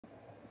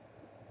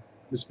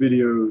This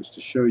video is to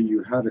show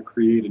you how to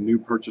create a new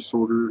purchase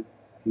order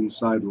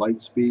inside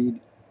Lightspeed.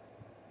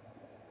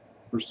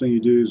 First thing you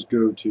do is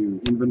go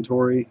to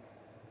Inventory,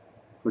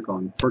 click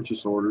on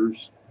Purchase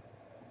Orders.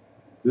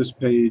 This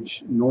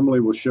page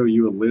normally will show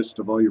you a list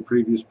of all your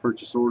previous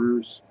purchase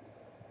orders.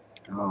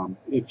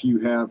 If you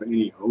have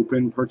any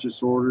open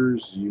purchase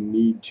orders, you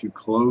need to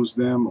close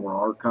them or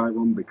archive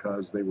them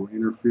because they will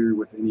interfere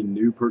with any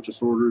new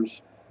purchase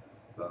orders.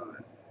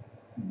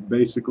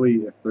 Basically,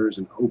 if there's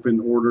an open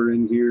order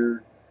in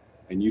here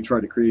and you try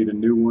to create a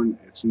new one,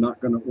 it's not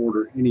going to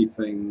order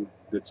anything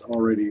that's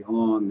already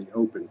on the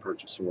open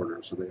purchase order.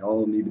 So they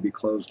all need to be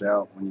closed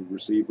out when you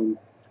receive them.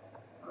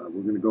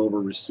 We're going to go over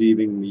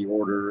receiving the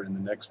order in the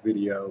next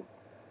video.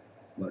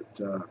 But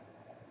to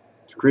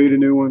create a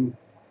new one,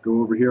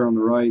 go over here on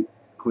the right,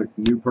 click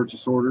New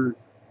Purchase Order,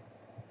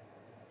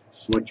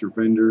 select your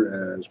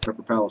vendor as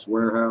Pepper Palace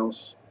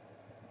Warehouse,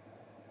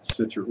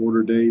 set your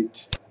order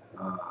date.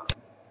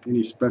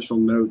 Any special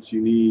notes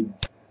you need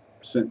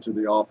sent to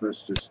the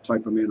office, just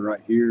type them in right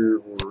here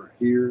or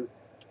here.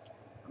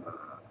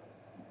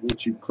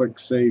 Once you click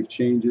Save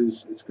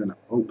Changes, it's going to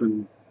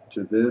open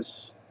to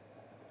this.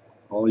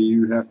 All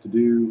you have to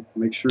do,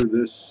 make sure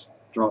this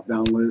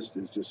drop-down list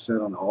is just set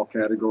on all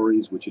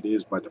categories, which it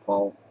is by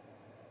default.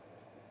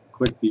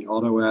 Click the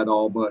Auto Add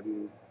All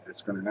button.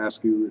 It's going to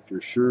ask you if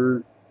you're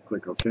sure.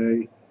 Click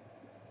OK.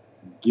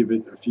 Give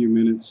it a few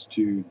minutes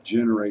to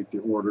generate the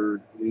order.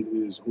 It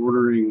is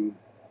ordering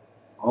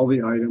all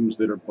the items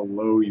that are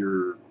below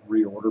your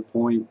reorder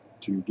point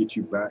to get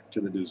you back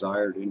to the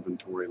desired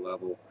inventory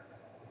level.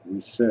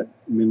 We set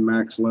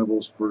min-max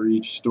levels for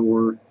each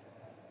store.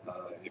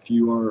 If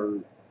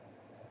your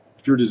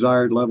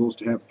desired levels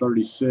to have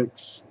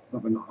 36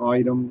 of an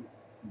item,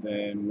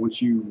 then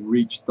once you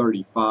reach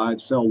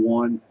 35, cell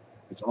 1,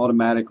 it's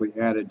automatically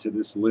added to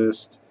this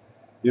list.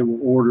 It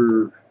will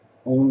order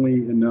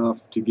only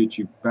enough to get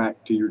you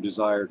back to your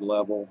desired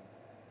level.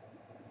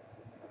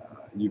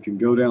 You can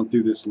go down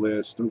through this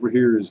list. Over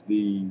here is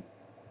the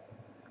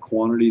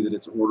quantity that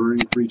it's ordering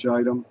for each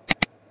item.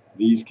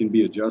 These can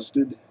be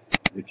adjusted.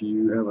 If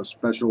you have a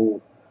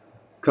special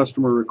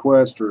customer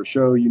request or a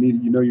show you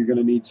know you're going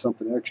to need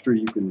something extra,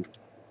 you can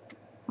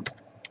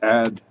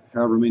add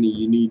however many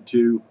you need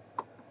to.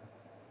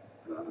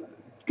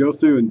 Go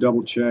through and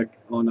double check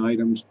on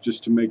items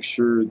just to make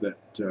sure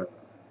that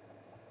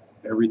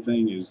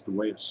everything is the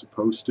way it's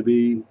supposed to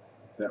be.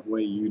 That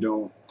way you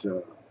don't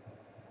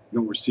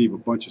receive a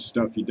bunch of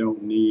stuff you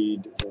don't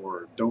need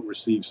or don't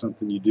receive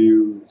something you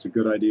do. It's a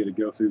good idea to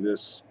go through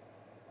this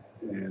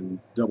and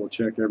double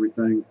check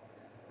everything.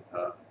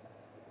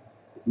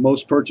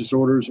 Most purchase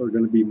orders are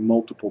going to be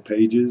multiple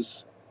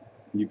pages.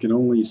 You can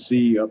only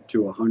see up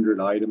to 100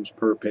 items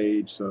per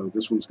page, so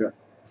this one's got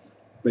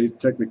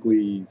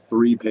technically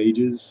 3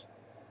 pages.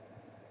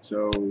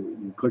 So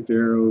you click the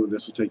arrow,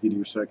 this will take you to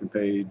your second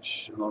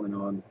page, on and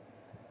on.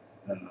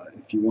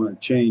 If you want to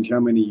change how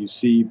many you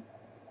see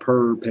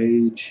per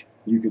page,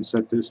 you can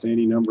set this to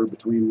any number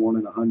between 1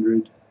 and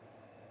 100.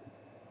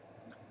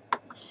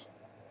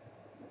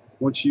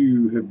 Once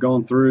you have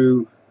gone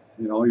through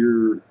and all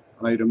your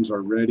items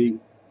are ready,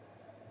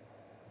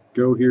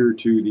 go here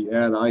to the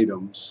Add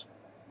Items,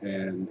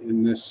 and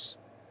in this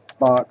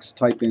box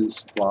type in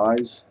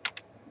supplies.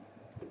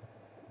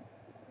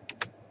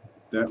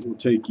 That will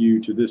take you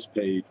to this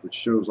page, which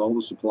shows all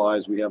the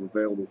supplies we have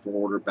available for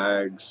order: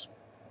 bags,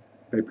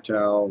 paper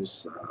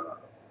towels,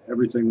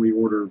 everything we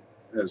order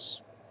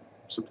as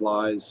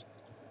supplies.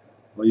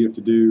 All you have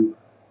to do,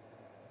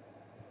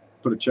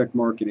 put a check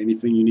mark in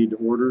anything you need to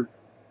order,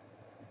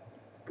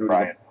 go to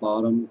the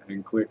bottom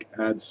and click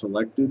Add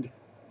Selected.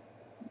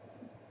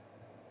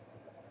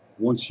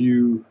 Once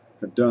you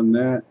have done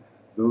that,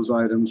 those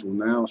items will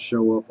now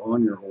show up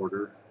on your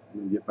order.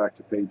 Let me get back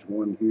to page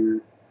 1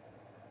 here.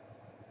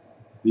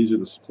 These are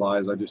the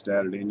supplies I just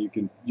added in. You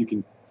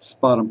can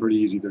spot them pretty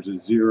easy. There's a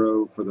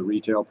 0 for the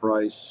retail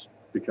price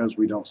because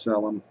we don't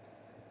sell them.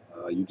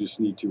 You just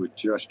need to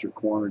adjust your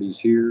quantities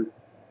here,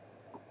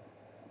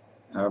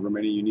 however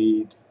many you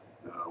need.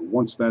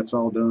 Once that's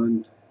all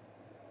done,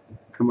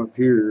 come up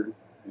here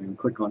and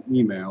click on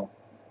Email.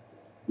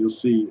 You'll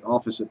see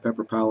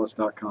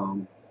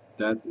office@pepperpalace.com.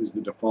 That is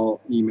the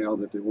default email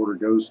that the order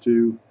goes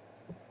to.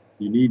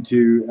 You need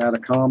to add a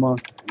comma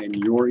in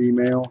your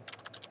email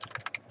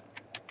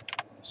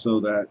so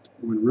that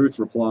when Ruth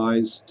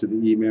replies to the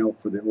email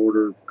for the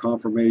order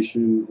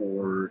confirmation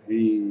or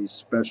any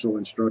special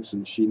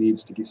instructions she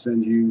needs to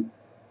send you,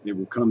 it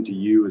will come to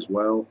you as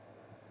well.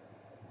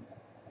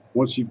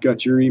 Once you've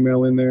got your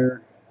email in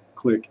there,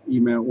 click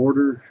Email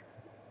Order.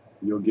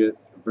 You'll get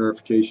a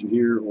verification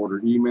here, Order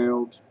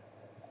Emailed.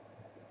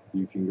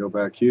 You can go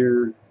back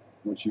here.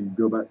 Once you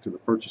go back to the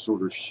purchase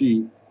order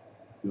sheet,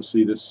 you'll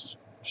see this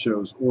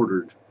shows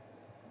ordered.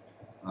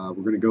 We're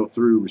going to go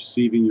through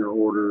receiving your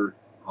order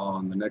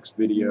on the next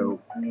video,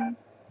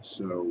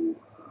 so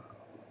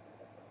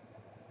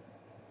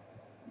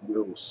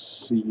we'll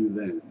see you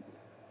then.